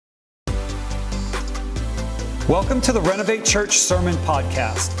Welcome to the Renovate Church Sermon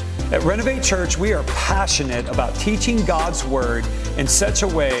Podcast. At Renovate Church, we are passionate about teaching God's Word in such a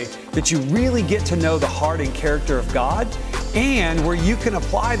way that you really get to know the heart and character of God, and where you can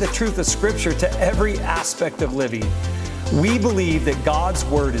apply the truth of Scripture to every aspect of living. We believe that God's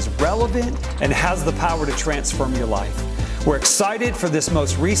Word is relevant and has the power to transform your life. We're excited for this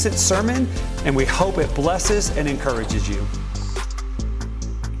most recent sermon, and we hope it blesses and encourages you.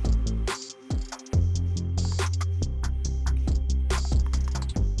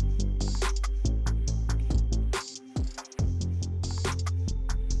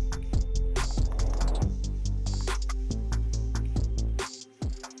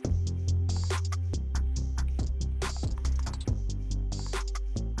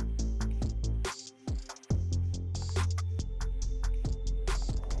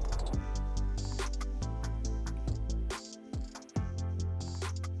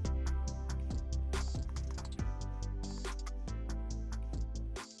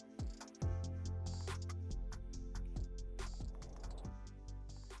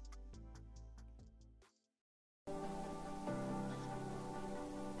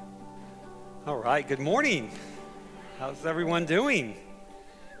 All right, good morning. How's everyone doing?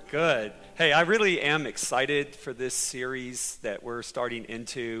 Good. Hey, I really am excited for this series that we're starting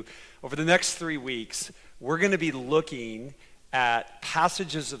into. Over the next 3 weeks, we're going to be looking at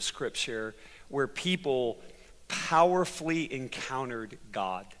passages of Scripture where people powerfully encountered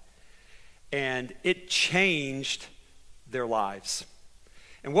God, and it changed their lives.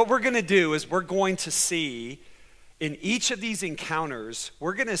 And what we're going to do is we're going to see in each of these encounters,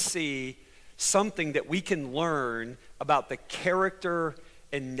 we're going to see something that we can learn about the character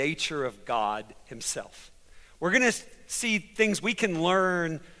and nature of God himself. We're going to see things we can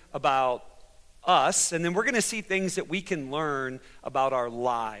learn about us, and then we're going to see things that we can learn about our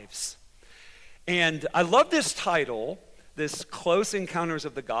lives. And I love this title, this Close Encounters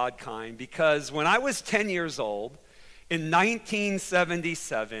of the God Kind, because when I was 10 years old, in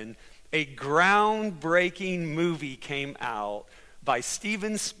 1977, a groundbreaking movie came out by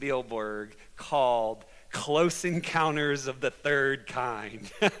Steven Spielberg called Close Encounters of the Third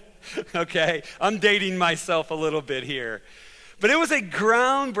Kind. Okay, I'm dating myself a little bit here. But it was a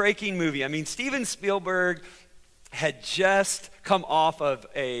groundbreaking movie. I mean, Steven Spielberg had just come off of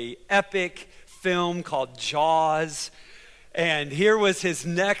an epic film called Jaws, and here was his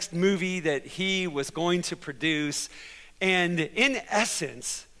next movie that he was going to produce. And in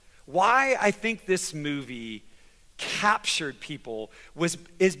essence, why I think this movie captured people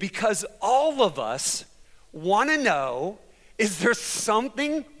is because all of us want to know, is there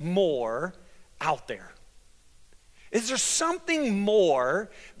something more out there? Is there something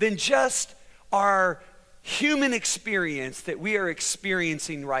more than just our human experience that we are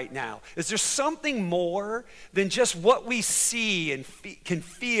experiencing right now? Is there something more than just what we see and can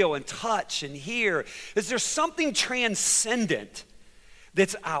feel and touch and hear? Is there something transcendent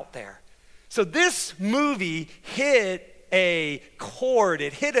that's out there? So this movie hit a chord,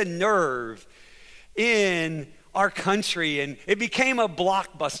 it hit a nerve in our country, and it became a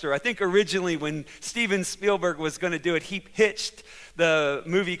blockbuster. I think originally when Steven Spielberg was going to do it, he pitched the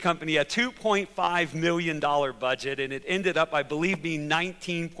movie company a $2.5 million budget, and it ended up, I believe, being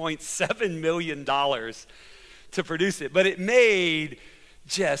 $19.7 million to produce it. But it made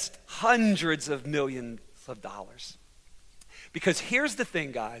just hundreds of millions of dollars. Because here's the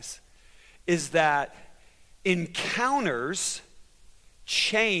thing, guys, is that encounters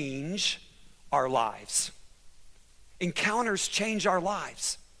change our lives. Encounters change our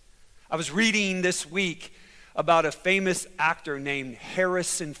lives. I was reading this week about a famous actor named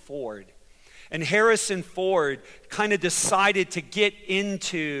Harrison Ford. And Harrison Ford kind of decided to get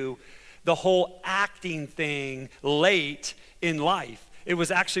into the whole acting thing late in life. It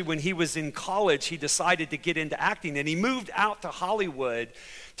was actually when he was in college, he decided to get into acting, and he moved out to Hollywood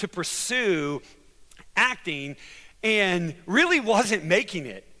to pursue acting and really wasn't making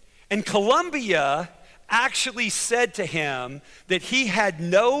it. And Columbia actually said to him that he had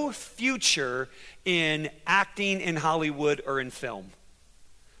no future in acting in Hollywood or in film.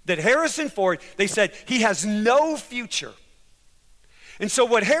 That Harrison Ford, they said, he has no future. And so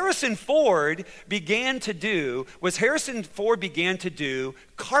what Harrison Ford began to do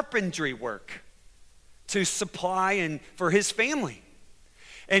carpentry work to supply and for his family.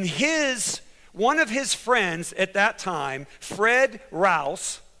 And one of his friends at that time, Fred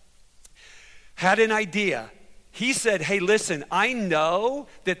Rouse, had an idea. He said, hey, listen, I know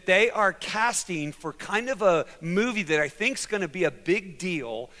that they are casting for kind of a movie that I think is going to be a big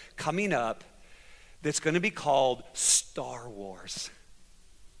deal coming up that's going to be called Star Wars.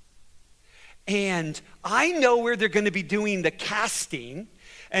 and I know where they're going to be doing the casting.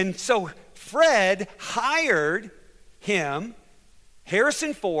 And so Fred hired him,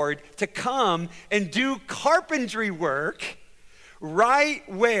 Harrison Ford, to come and do carpentry work right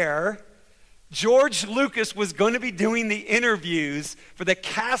where George Lucas was going to be doing the interviews for the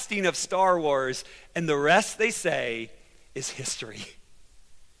casting of Star Wars. And the rest, they say, is history.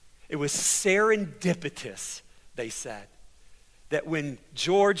 It was serendipitous, they said, that when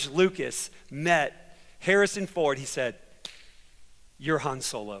George Lucas met Harrison Ford, he said, "You're Han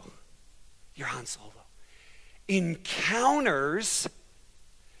Solo. You're Han Solo." Encounters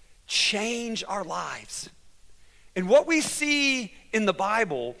change our lives. And what we see in the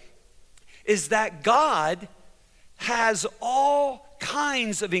Bible is that God has all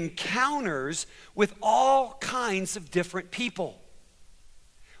kinds of encounters with all kinds of different people.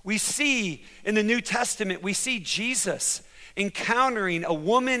 We see in the New Testament, we see Jesus encountering a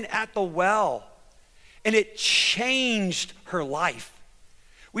woman at the well, and it changed her life.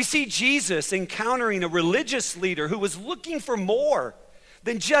 We see Jesus encountering a religious leader who was looking for more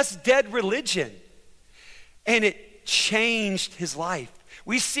than just dead religion, and it changed his life.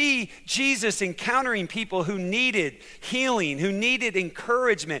 We see Jesus encountering people who needed healing, who needed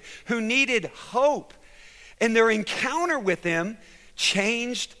encouragement, who needed hope, and their encounter with him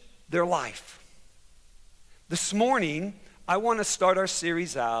changed their life. This morning, I want to start our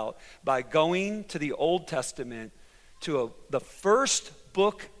series out by going to the Old Testament, to the first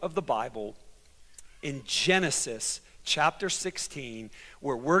book of the Bible, in Genesis chapter 16,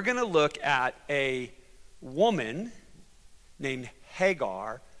 where we're going to look at a woman named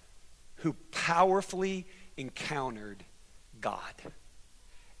Hagar who powerfully encountered God.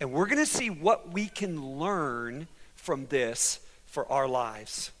 And we're going to see what we can learn from this for our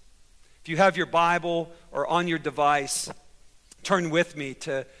lives. If you have your Bible or on your device, turn with me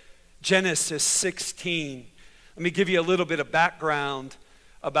to Genesis 16. Let me give you a little bit of background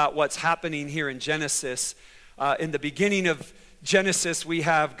about what's happening here in Genesis. In the beginning of Genesis, we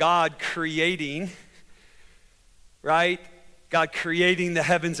have God creating, right? God creating the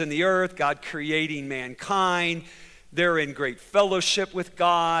heavens and the earth, God creating mankind. They're in great fellowship with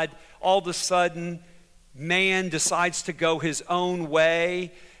God. All of a sudden, man decides to go his own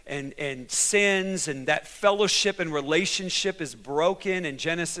way and sins, and that fellowship and relationship is broken in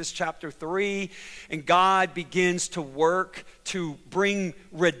Genesis chapter 3, and God begins to work to bring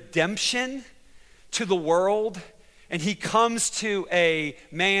redemption to the world, and he comes to a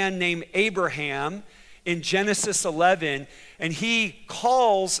man named Abraham in Genesis 11, and he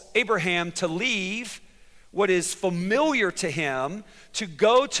calls Abraham to leave what is familiar to him, to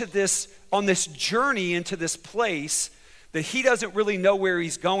go to this, on this journey into this place that he doesn't really know where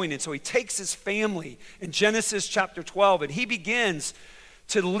he's going. And so he takes his family in Genesis chapter 12, and he begins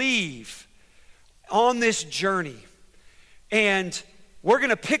to leave on this journey. And we're going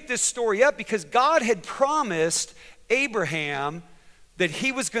to pick this story up because God had promised Abraham that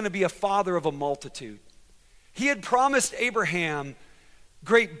he was going to be a father of a multitude. He had promised Abraham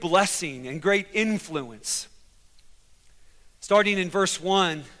great blessing and great influence. Starting in verse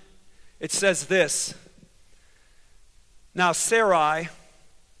 1, it says this: "Now Sarai,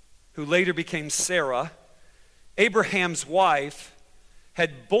 who later became Sarah, Abraham's wife,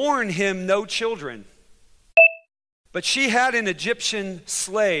 had borne him no children, but she had an Egyptian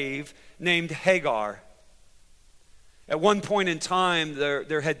slave named Hagar. At one point in time,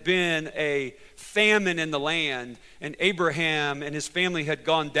 there had been a famine in the land, and Abraham and his family had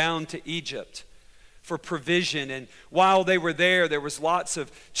gone down to Egypt for provision. And while they were there, there was lots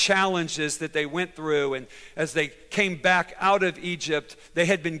of challenges that they went through. And as they came back out of Egypt, they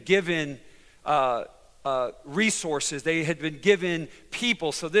had been given resources. They had been given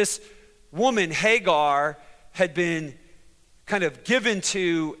people. So this woman, Hagar, had been kind of given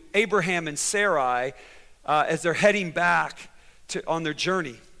to Abraham and Sarai as they're heading back on their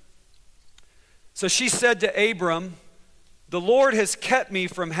journey. So she said to Abram, 'The Lord has kept me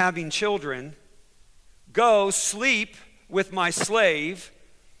from having children. Go sleep with my slave.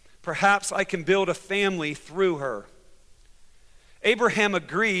 Perhaps I can build a family through her.' Abraham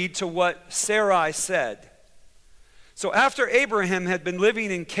agreed to what Sarai said. So after Abraham had been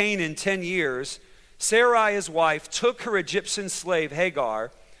living in Canaan 10 years, Sarai, his wife, took her Egyptian slave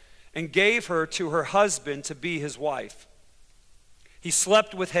Hagar and gave her to her husband to be his wife. He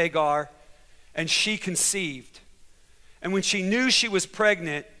slept with Hagar, and she conceived. And when she knew she was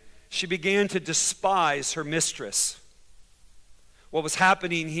pregnant, she began to despise her mistress." What was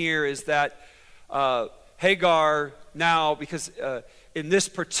happening here is that Hagar now, because in this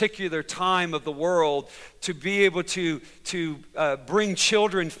particular time of the world, to be able to bring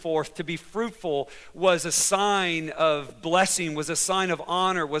children forth, to be fruitful, was a sign of blessing, was a sign of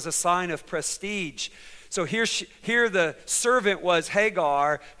honor, was a sign of prestige. So here the servant was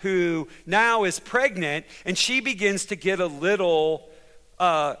Hagar, who now is pregnant, and she begins to get a little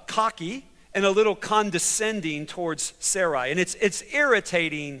cocky and a little condescending towards Sarai. And it's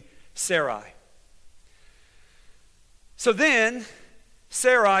irritating Sarai. So then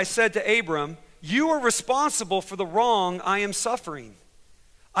Sarai said to Abram, "You are responsible for the wrong I am suffering.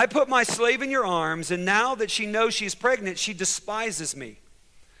 I put my slave in your arms, and now that she knows she's pregnant, she despises me.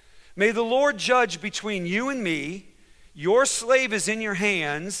 May the Lord judge between you and me. Your slave is in your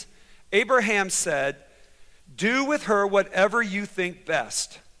hands." Abraham said, "Do with her whatever you think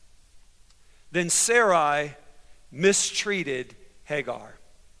best." Then Sarai mistreated Hagar,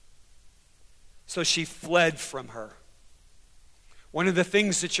 so she fled from her. One of the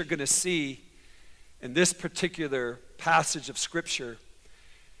things that you're going to see in this particular passage of Scripture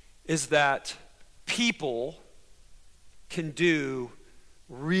is that people can do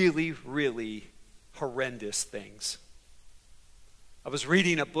really, really horrendous things. I was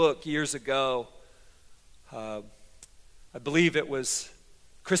reading a book years ago. I believe it was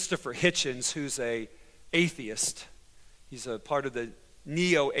Christopher Hitchens, who's an atheist. He's a part of the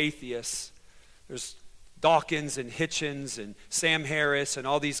neo-atheists. There's Dawkins and Hitchens and Sam Harris and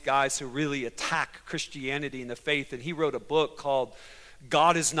all these guys who really attack Christianity and the faith. And he wrote a book called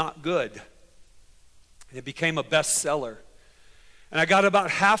God Is Not Good. And it became a bestseller. And I got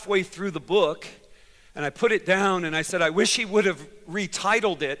about halfway through the book, and I put it down, and I said, I wish he would have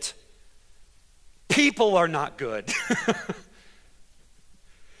retitled it, People Are Not Good.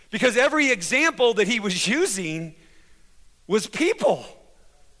 Because every example that he was using was people.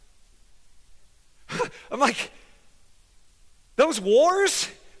 I'm like, those wars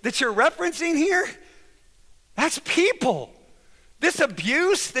that you're referencing here, that's people. This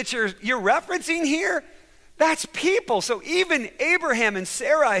abuse that you're referencing here, that's people. So even Abraham and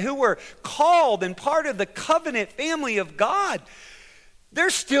Sarai, who were called and part of the covenant family of God, they're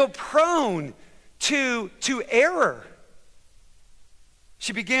still prone to error.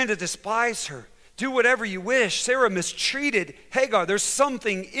 She began to despise her. Do whatever you wish. Sarah mistreated Hagar. There's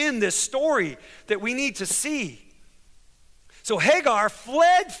something in this story that we need to see. So Hagar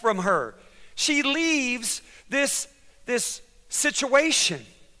fled from her. She leaves this situation.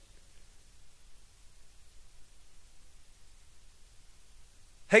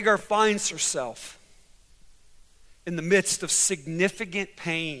 Hagar finds herself in the midst of significant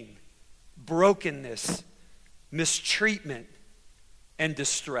pain, brokenness, mistreatment, and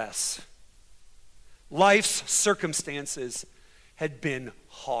distress. Life's circumstances had been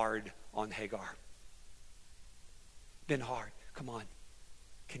hard on Hagar. Been hard. Come on.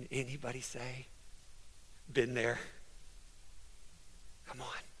 Can anybody say, been there? Come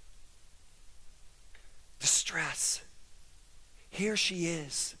on. Distress. Here she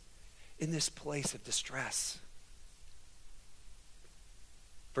is in this place of distress.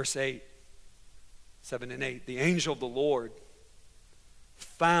 Verse 8, 7 and 8. The angel of the Lord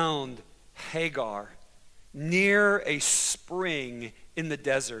found Hagar near a spring in the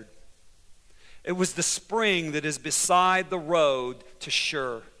desert. It was the spring that is beside the road to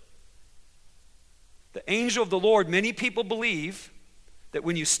Shur. The angel of the Lord, many people believe that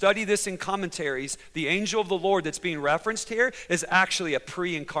when you study this in commentaries, the angel of the Lord that's being referenced here is actually a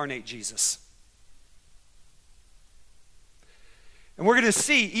pre-incarnate Jesus. And we're going to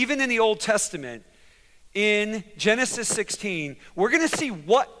see, even in the Old Testament, in Genesis 16, we're going to see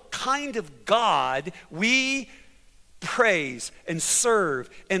what kind of God we praise and serve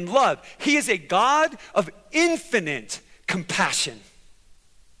and love. He is a God of infinite compassion.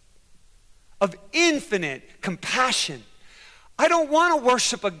 Of infinite compassion. I don't want to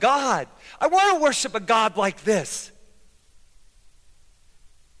worship a God. I want to worship a God like this.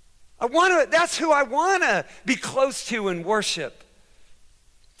 That's who I want to be close to and worship.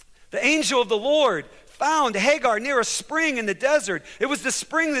 The angel of the Lord found Hagar near a spring in the desert. It was the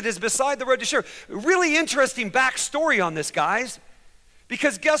spring that is beside the road to Shur. Really interesting backstory on this, guys.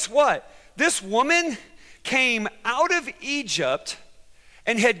 Because guess what? This woman came out of Egypt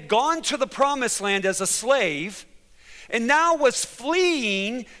and had gone to the promised land as a slave, and now was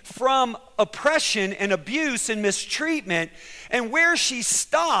fleeing from oppression and abuse and mistreatment. And where she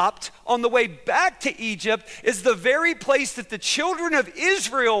stopped on the way back to Egypt is the very place that the children of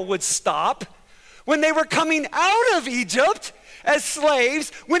Israel would stop when they were coming out of Egypt as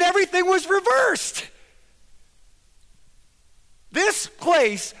slaves, when everything was reversed. This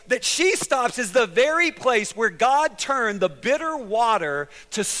place that she stops is the very place where God turned the bitter water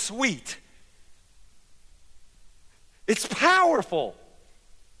to sweet. It's powerful.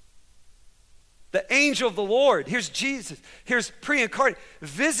 The angel of the Lord, here's Jesus, here's pre-incarnate,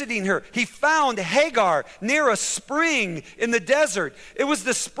 visiting her. He found Hagar near a spring in the desert. It was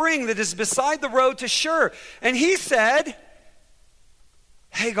the spring that is beside the road to Shur. And he said,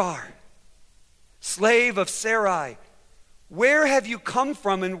 Hagar, slave of Sarai, where have you come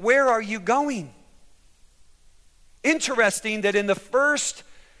from and where are you going? Interesting that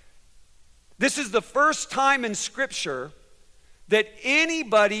this is the first time in Scripture that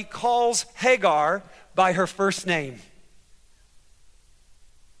anybody calls Hagar by her first name.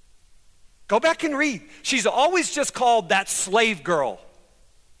 Go back and read. She's always just called that slave girl.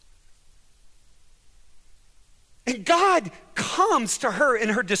 And God comes to her in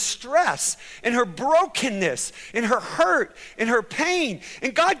her distress, in her brokenness, in her hurt, in her pain.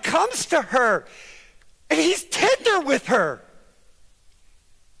 And God comes to her, and he's tender with her.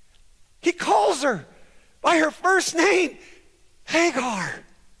 He calls her by her first name, Hagar,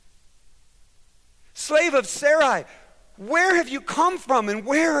 slave of Sarai, where have you come from and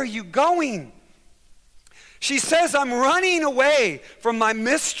where are you going? She says, I'm running away from my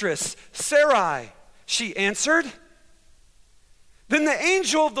mistress, Sarai. She answered. Then the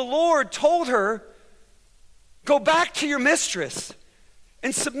angel of the Lord told her, go back to your mistress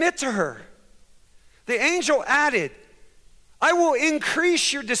and submit to her. The angel added, I will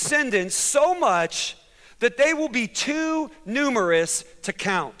increase your descendants so much that they will be too numerous to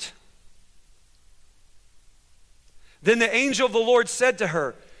count. Then the angel of the Lord said to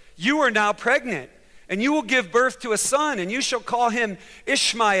her, you are now pregnant, and you will give birth to a son, and you shall call him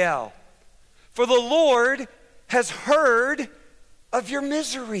Ishmael. For the Lord has heard of your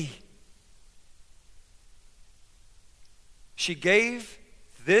misery. She gave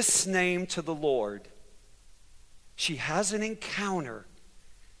this name to the Lord. She has an encounter.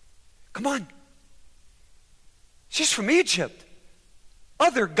 Come on. She's from Egypt.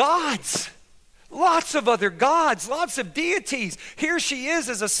 Other gods. Lots of other gods. Lots of deities. Here she is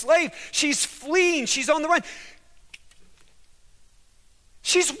as a slave. She's fleeing. She's on the run.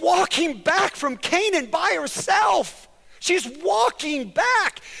 She's walking back from Canaan by herself. She's walking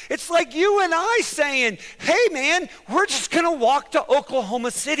back. It's like you and I saying, hey man, we're just going to walk to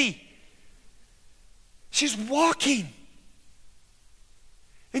Oklahoma City. She's walking.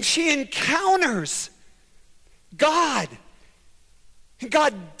 And she encounters God. And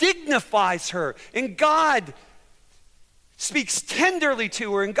God dignifies her. And God speaks tenderly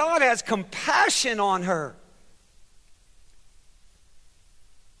to her. And God has compassion on her.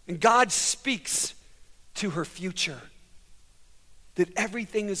 And God speaks to her future. That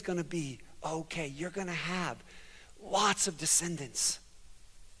everything is going to be okay. You're going to have lots of descendants.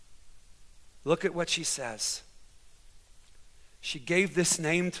 Look at what she says. She gave this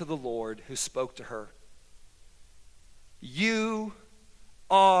name to the Lord who spoke to her. You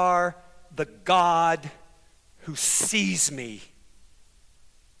are the God who sees me.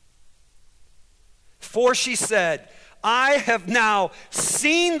 For she said, I have now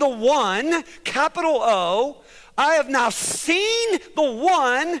seen the one, capital O, I have now seen the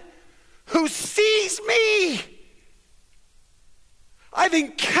one who sees me. I've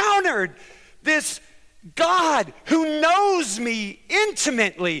encountered this God who knows me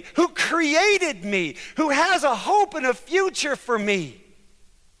intimately, who created me, who has a hope and a future for me.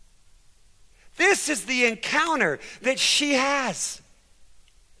 This is the encounter that she has.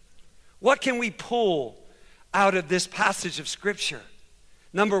 What can we pull out of this passage of Scripture?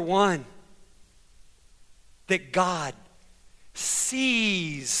 Number one, that God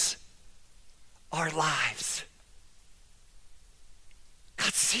sees our lives.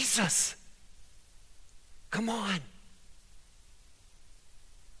 God sees us. Come on.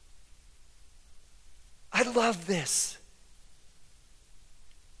 I love this.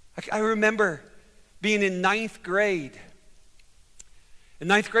 I remember being in ninth grade. And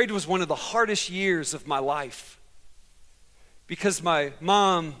ninth grade was one of the hardest years of my life because my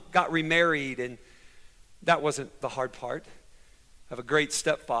mom got remarried, and that wasn't the hard part. I have a great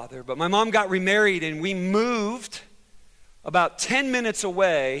stepfather, but my mom got remarried and we moved about 10 minutes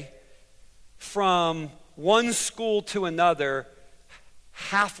away from one school to another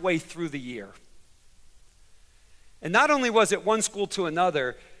halfway through the year. And not only was it one school to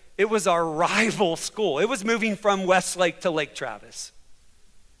another, it was our rival school. It was moving from Westlake to Lake Travis,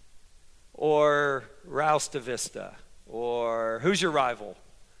 or Rouse to Vista, or who's your rival?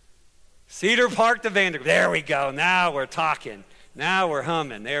 Cedar Park to Vanderbilt. There we go. Now we're talking. Now we're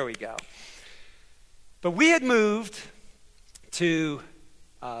humming. There we go. But we had moved to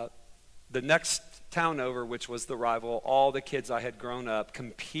the next town over, which was the rival, all the kids I had grown up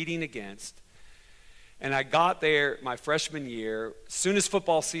competing against. And I got there my freshman year. As soon as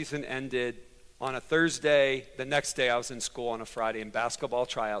football season ended, on a Thursday, the next day I was in school on a Friday, and basketball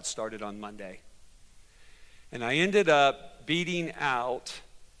tryouts started on Monday. And I ended up beating out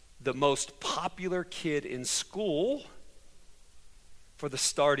the most popular kid in school for the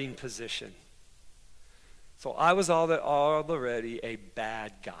starting position. So I was already a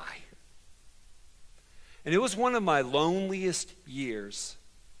bad guy. And it was one of my loneliest years.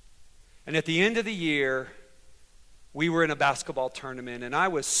 And at the end of the year, we were in a basketball tournament, and I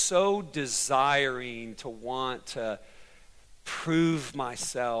was so desiring to want to prove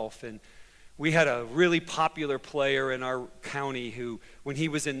myself. And we had a really popular player in our county who, when he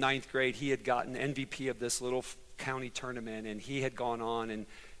was in 9th grade, he had gotten MVP of this little county tournament, and he had gone on and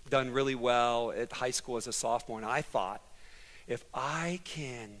done really well at high school as a sophomore. And I thought, if I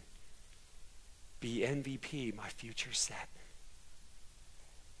can be MVP, my future's set.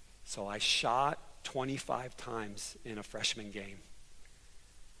 So I shot 25 times in a freshman game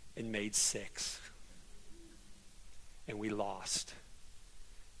and made 6. And we lost.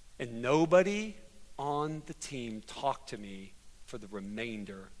 And nobody on the team talked to me for the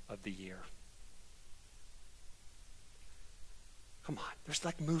remainder of the year. Come on, there's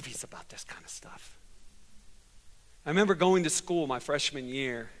like movies about this kind of stuff. I remember going to school my freshman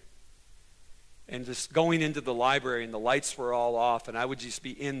year and just going into the library, and the lights were all off, and I would just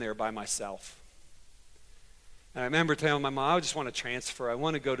be in there by myself. And I remember telling my mom, I just want to transfer. I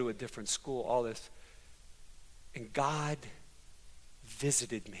want to go to a different school, all this. And God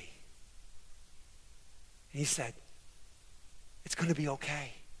visited me. And he said, it's going to be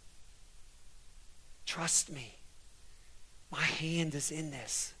okay. Trust me. My hand is in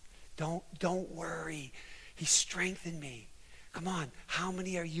this. Don't worry. He strengthened me. Come on, how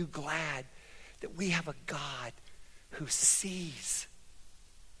many are you glad that we have a God who sees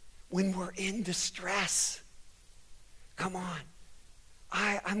when we're in distress? Come on.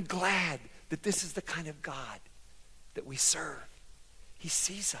 I'm glad that this is the kind of God that we serve. He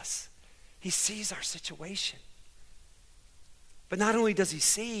sees us. He sees our situation. But not only does he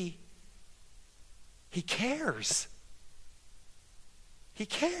see, he cares. He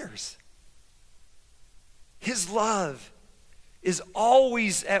cares. His love is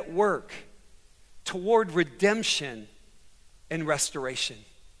always at work toward redemption and restoration.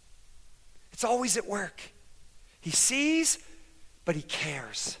 It's always at work. He sees, but he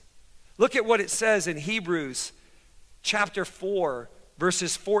cares. Look at what it says in Hebrews chapter 4,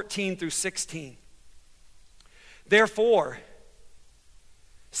 verses 14 through 16. Therefore,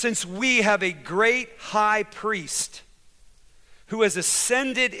 since we have a great high priest who has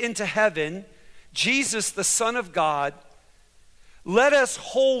ascended into heaven, Jesus, the Son of God, let us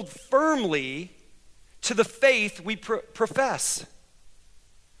hold firmly to the faith we profess.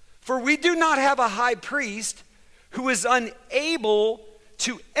 For we do not have a high priest who is unable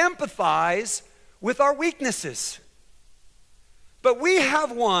to empathize with our weaknesses. But we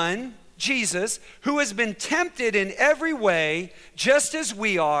have one, Jesus, who has been tempted in every way, just as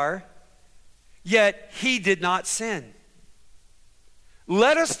we are, yet he did not sin.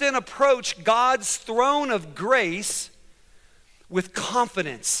 Let us then approach God's throne of grace with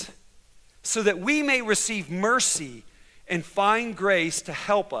confidence, so that we may receive mercy and find grace to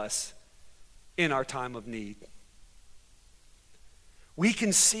help us in our time of need. We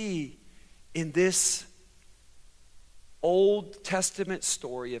can see in this Old Testament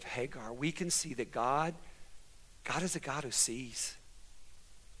story of Hagar, we can see that God is a God who sees.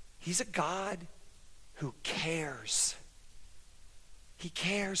 He's a God who cares. He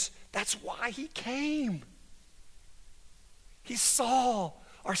cares. That's why he came. He saw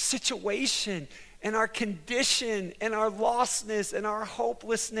our situation and our condition and our lostness and our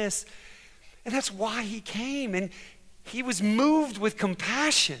hopelessness. And that's why he came. And he was moved with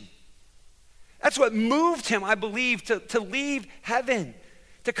compassion. That's what moved him, I believe, to leave heaven,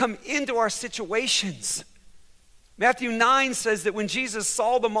 to come into our situations. Matthew 9 says that when Jesus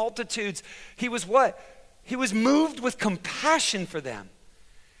saw the multitudes, he was what? He was moved with compassion for them.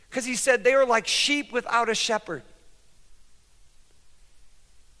 Because he said they were like sheep without a shepherd.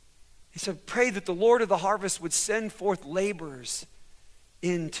 He said, pray that the Lord of the harvest would send forth laborers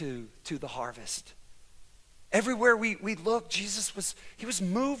into the harvest. Everywhere we look, Jesus was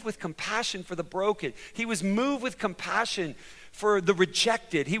moved with compassion for the broken. He was moved with compassion for the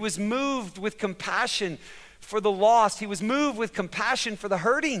rejected. He was moved with compassion for the lost. He was moved with compassion for the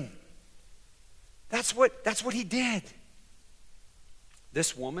hurting. That's what he did.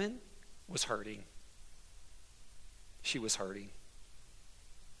 This woman was hurting. she was hurting.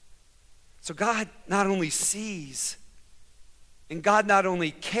 So God not only sees, and God not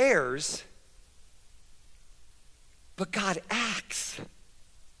only cares, but God acts.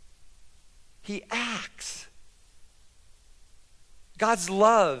 He acts. God's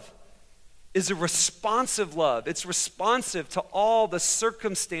love is a responsive love. It's responsive to all the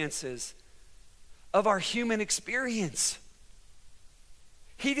circumstances of our human experience.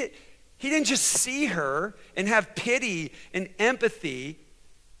 He didn't just see her and have pity and empathy.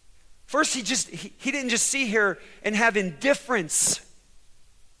 First, he didn't just see her and have indifference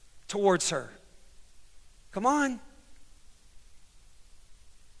towards her. Come on.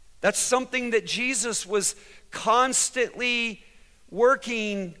 That's something that Jesus was constantly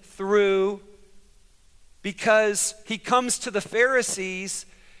working through, because he comes to the Pharisees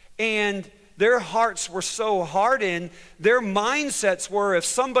and their hearts were so hardened. Their mindsets were, if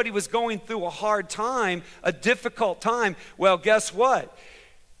somebody was going through a hard time, a difficult time, well, guess what?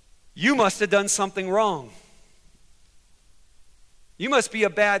 You must have done something wrong. You must be a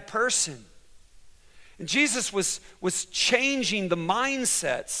bad person. And Jesus was changing the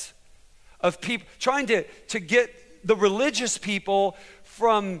mindsets of people, trying to get the religious people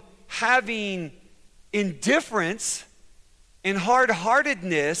from having indifference and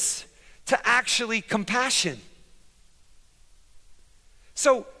hard-heartedness to actually compassion.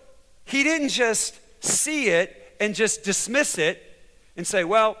 So he didn't just see it and just dismiss it and say,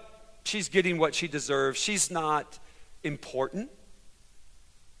 well, she's getting what she deserves. She's not important,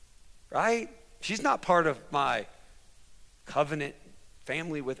 right? She's not part of my covenant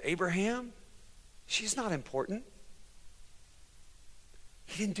family with Abraham. She's not important.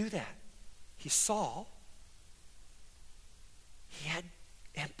 He didn't do that. He saw. He had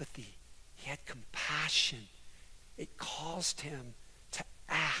empathy. He had compassion. It caused him to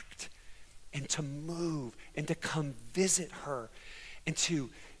act and to move and to come visit her and to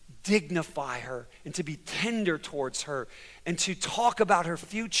dignify her and to be tender towards her and to talk about her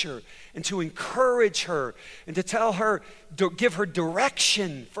future and to encourage her and to tell her, give her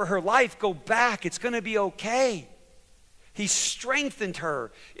direction for her life. Go back. It's going to be okay. He strengthened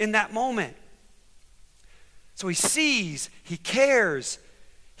her in that moment. So he sees, he cares,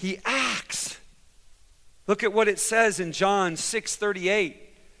 he acts. Look at what it says in John 6:38.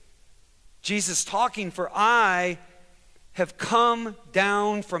 Jesus talking, for I have come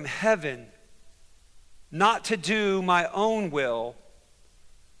down from heaven not to do my own will,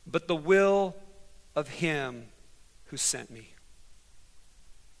 but the will of him who sent me.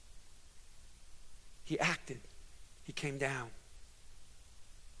 He acted. He came down.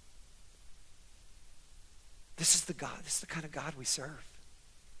 This is the God, this is the kind of God we serve.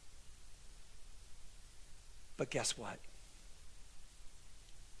 But guess what?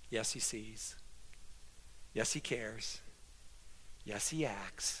 Yes, he sees. Yes, he cares. Yes, he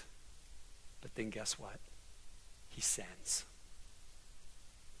acts. But then guess what? He sends.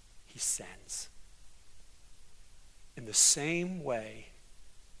 He sends. In the same way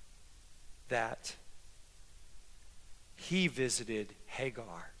that he visited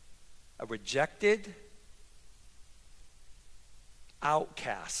Hagar, a rejected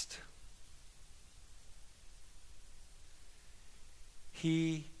outcast.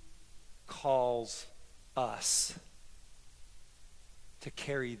 He calls us to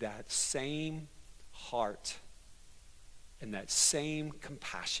carry that same heart and that same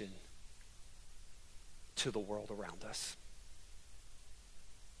compassion to the world around us.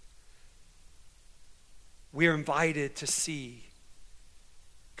 We are invited to see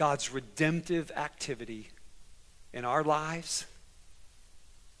God's redemptive activity in our lives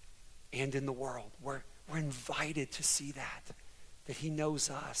and in the world. We're invited to see that he knows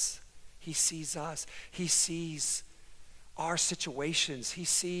us. He sees us. He sees our situations. He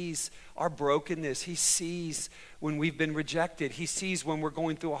sees our brokenness. He sees when we've been rejected. He sees when we're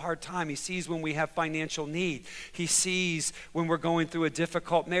going through a hard time. He sees when we have financial need. He sees when we're going through a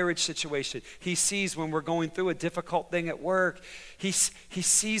difficult marriage situation. He sees when we're going through a difficult thing at work. He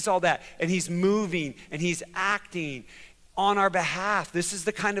sees all that, and he's moving and he's acting on our behalf. This is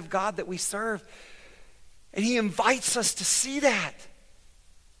the kind of God that we serve. And he invites us to see that.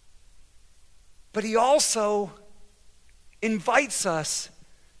 But he also invites us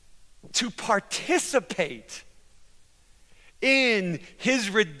to participate in his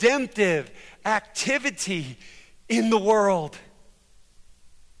redemptive activity in the world.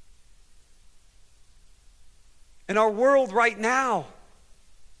 And our world right now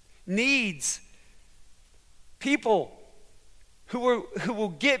needs people who will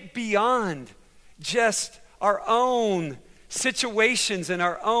get beyond just our own situations and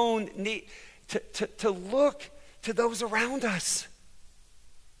our own need, to look to those around us.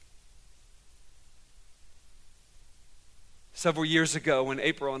 Several years ago, when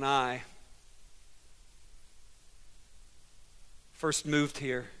April and I first moved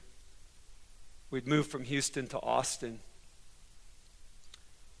here, we'd moved from Houston to Austin.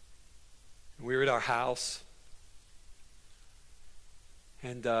 We were at our house.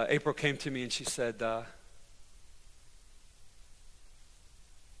 And April came to me and she said,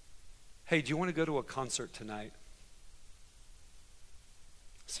 hey, do you want to go to a concert tonight?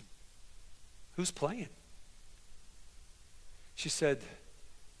 I said, who's playing? She said,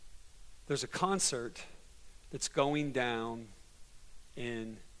 there's a concert that's going down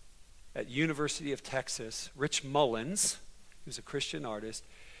at University of Texas. Rich Mullins, who's a Christian artist,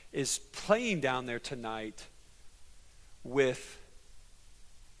 is playing down there tonight with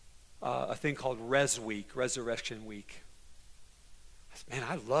a thing called Res Week, Resurrection Week. I said, man,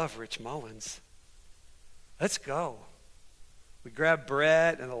 I love Rich Mullins. Let's go. We grabbed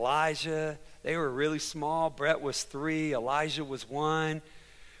Brett and Elijah. They were really small. Brett was 3. Elijah was 1.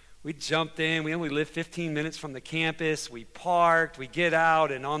 We jumped in. We only lived 15 minutes from the campus. We parked. We get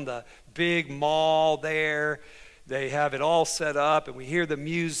out, and on the big mall there, they have it all set up, and we hear the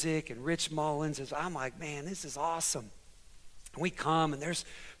music, and Rich Mullins is, I'm like, man, this is awesome. And we come, and there's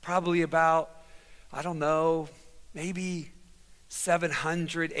probably about, I don't know, maybe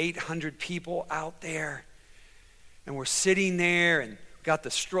 700, 800 people out there. And we're sitting there and got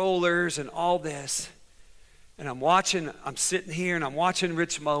the strollers and all this. And I'm sitting here and I'm watching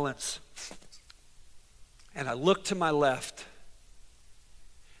Rich Mullins. And I look to my left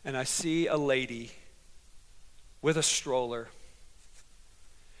and I see a lady with a stroller.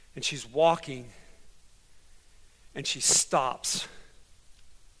 And she's walking and she stops.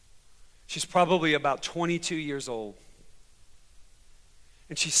 She's probably about 22 years old.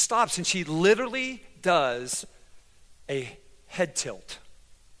 And she stops and she literally does a head tilt.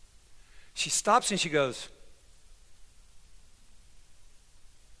 She stops and she goes,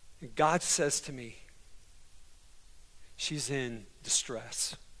 and God says to me, she's in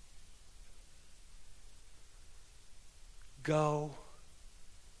distress. Go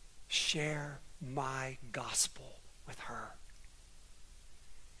share my gospel with her.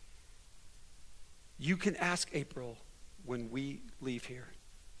 You can ask April when we leave here.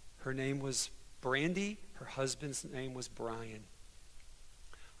 Her name was Brandy. Her husband's name was Brian.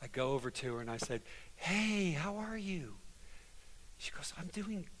 I go over to her and I said, hey, how are you? She goes, I'm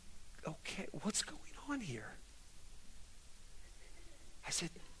doing okay. What's going on here? I said,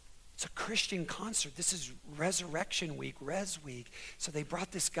 it's a Christian concert. This is Resurrection Week, Res Week. So they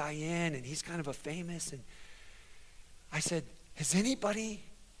brought this guy in and he's kind of a famous. And I said, has anybody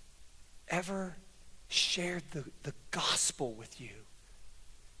ever shared the gospel with you?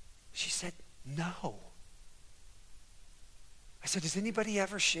 She said, no. I said, has anybody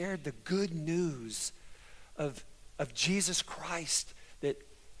ever shared the good news of Jesus Christ, that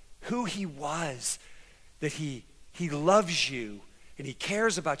who he was, that he loves you and he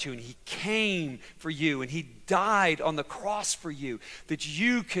cares about you and he came for you and he died on the cross for you, that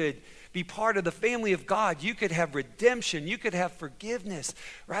you could be part of the family of God, you could have redemption, you could have forgiveness,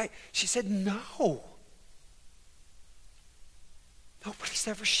 right? She said, no. Nobody's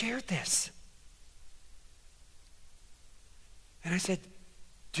ever shared this. And I said,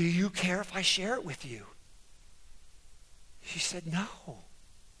 do you care if I share it with you? She said, no.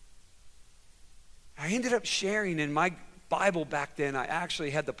 I ended up sharing in my Bible back then. I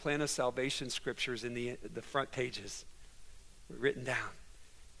actually had the Plan of Salvation scriptures in the front pages written down.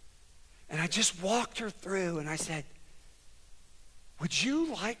 And I just walked her through and I said, would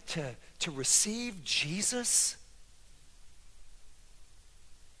you like to receive Jesus?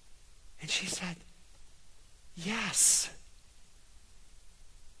 And she said, yes.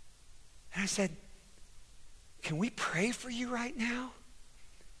 And I said, can we pray for you right now?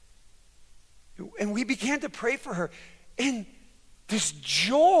 And we began to pray for her. And this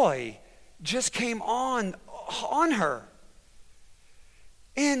joy just came on her.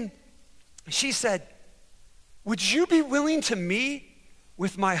 And she said, would you be willing to meet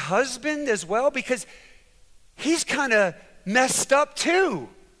with my husband as well? Because he's kind of messed up too.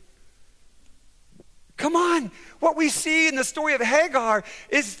 Come on, what we see in the story of Hagar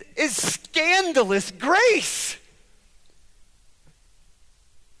is scandalous grace.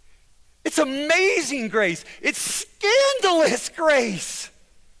 It's amazing grace. It's scandalous grace.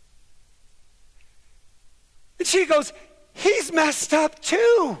 And she goes, he's messed up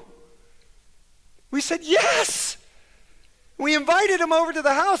too. We said, yes. We invited him over to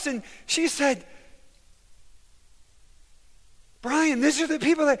the house and she said, Brian, these are the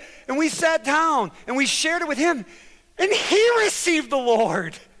people that, and we sat down and we shared it with him, and he received the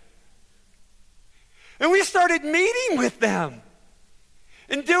Lord. And we started meeting with them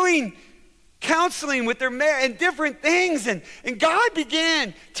and doing counseling with their marriage and different things. And God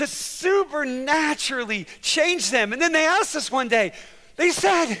began to supernaturally change them. And then they asked us one day, they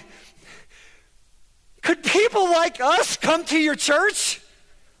said, could people like us come to your church?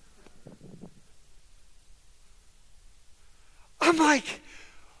 I'm like,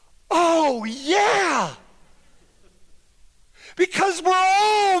 oh yeah. Because we're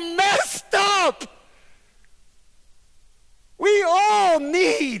all messed up. We all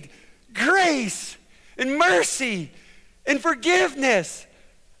need grace and mercy and forgiveness.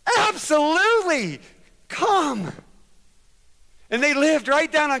 Absolutely. Come. And they lived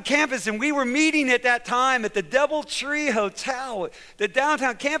right down on campus, and we were meeting at that time at the DoubleTree Hotel, the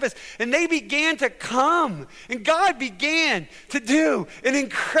downtown campus, and they began to come, and God began to do an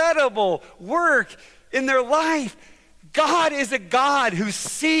incredible work in their life. God is a God who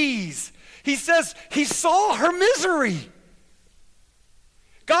sees. He says he saw her misery.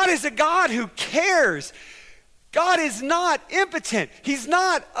 God is a God who cares. God is not impotent. He's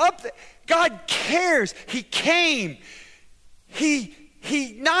not up there. God cares. He came. He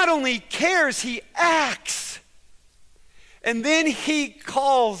not only cares, he acts. And then he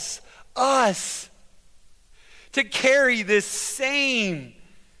calls us to carry this same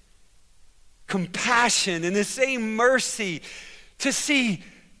compassion and the same mercy, to see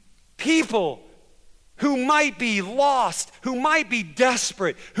people who might be lost, who might be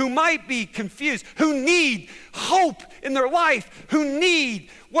desperate, who might be confused, who need hope in their life, who need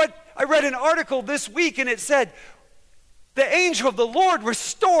what I read an article this week, and it said, the angel of the Lord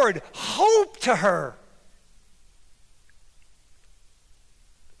restored hope to her.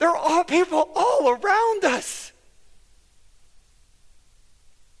 There are all people all around us.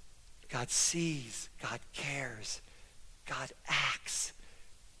 God sees, God cares, God acts,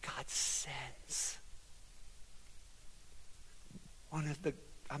 God sends.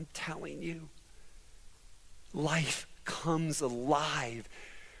 I'm telling you, life comes alive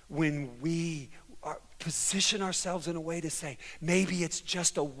when we position ourselves in a way to say, maybe it's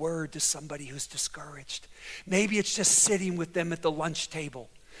just a word to somebody who's discouraged. Maybe it's just sitting with them at the lunch table.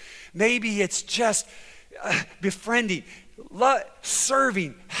 Maybe it's just befriending,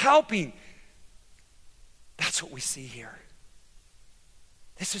 serving, helping. That's what we see here.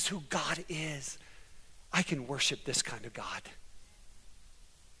 This is who God is. I can worship this kind of God.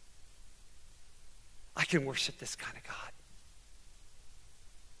 I can worship this kind of God.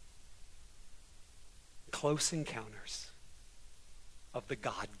 Close encounters of the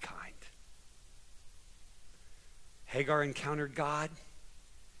God kind. Hagar encountered God,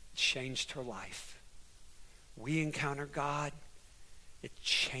 changed her life. We encounter God, it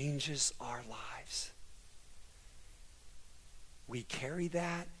changes our lives. We carry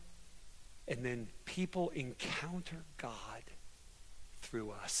that, and then people encounter God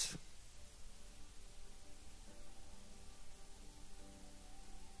through us.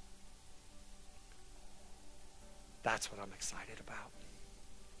 That's what I'm excited about.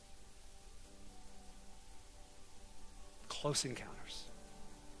 Close encounters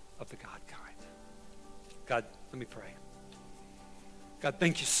of the God kind. God, let me pray. God,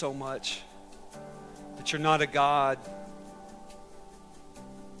 thank you so much that you're not a God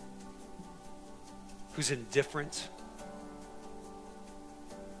who's indifferent.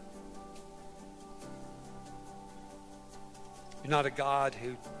 You're not a God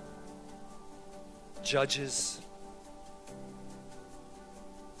who judges.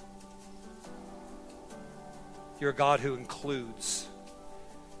 You're a God who includes.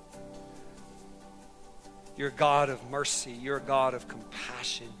 You're a God of mercy. You're a God of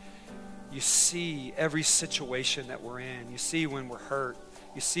compassion. You see every situation that we're in. You see when we're hurt.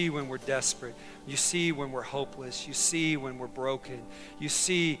 You see when we're desperate. You see when we're hopeless. You see when we're broken. You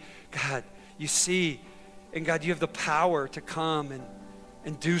see, God, you see, and God, you have the power to come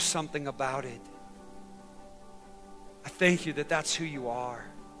and do something about it. I thank you that that's who you are.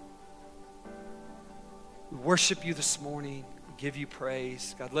 We worship you this morning. We give you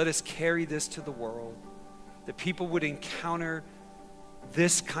praise. God, let us carry this to the world, that people would encounter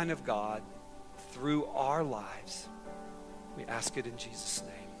this kind of God through our lives. We ask it in Jesus'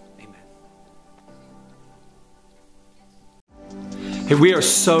 name. Amen. Hey, we are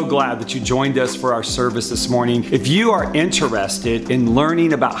so glad that you joined us for our service this morning. If you are interested in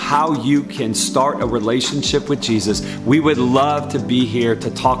learning about how you can start a relationship with Jesus, we would love to be here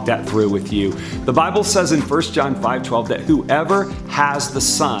to talk that through with you. The Bible says in 1 John 5:12 that whoever has the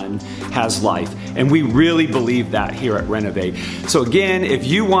Son has life. And we really believe that here at Renovate. So again, if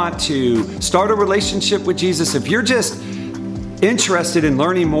you want to start a relationship with Jesus, if you're just interested in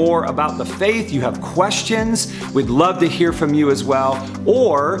learning more about the faith, you have questions, we'd love to hear from you as well.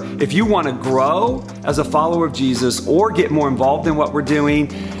 Or if you want to grow as a follower of Jesus or get more involved in what we're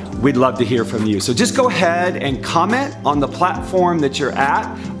doing, we'd love to hear from you. So just go ahead and comment on the platform that you're at,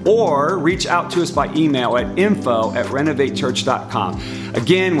 or reach out to us by email at info@renovatechurch.com.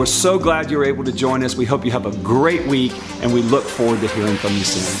 Again, we're so glad you were able to join us. We hope you have a great week, and we look forward to hearing from you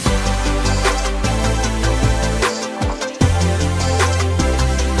soon.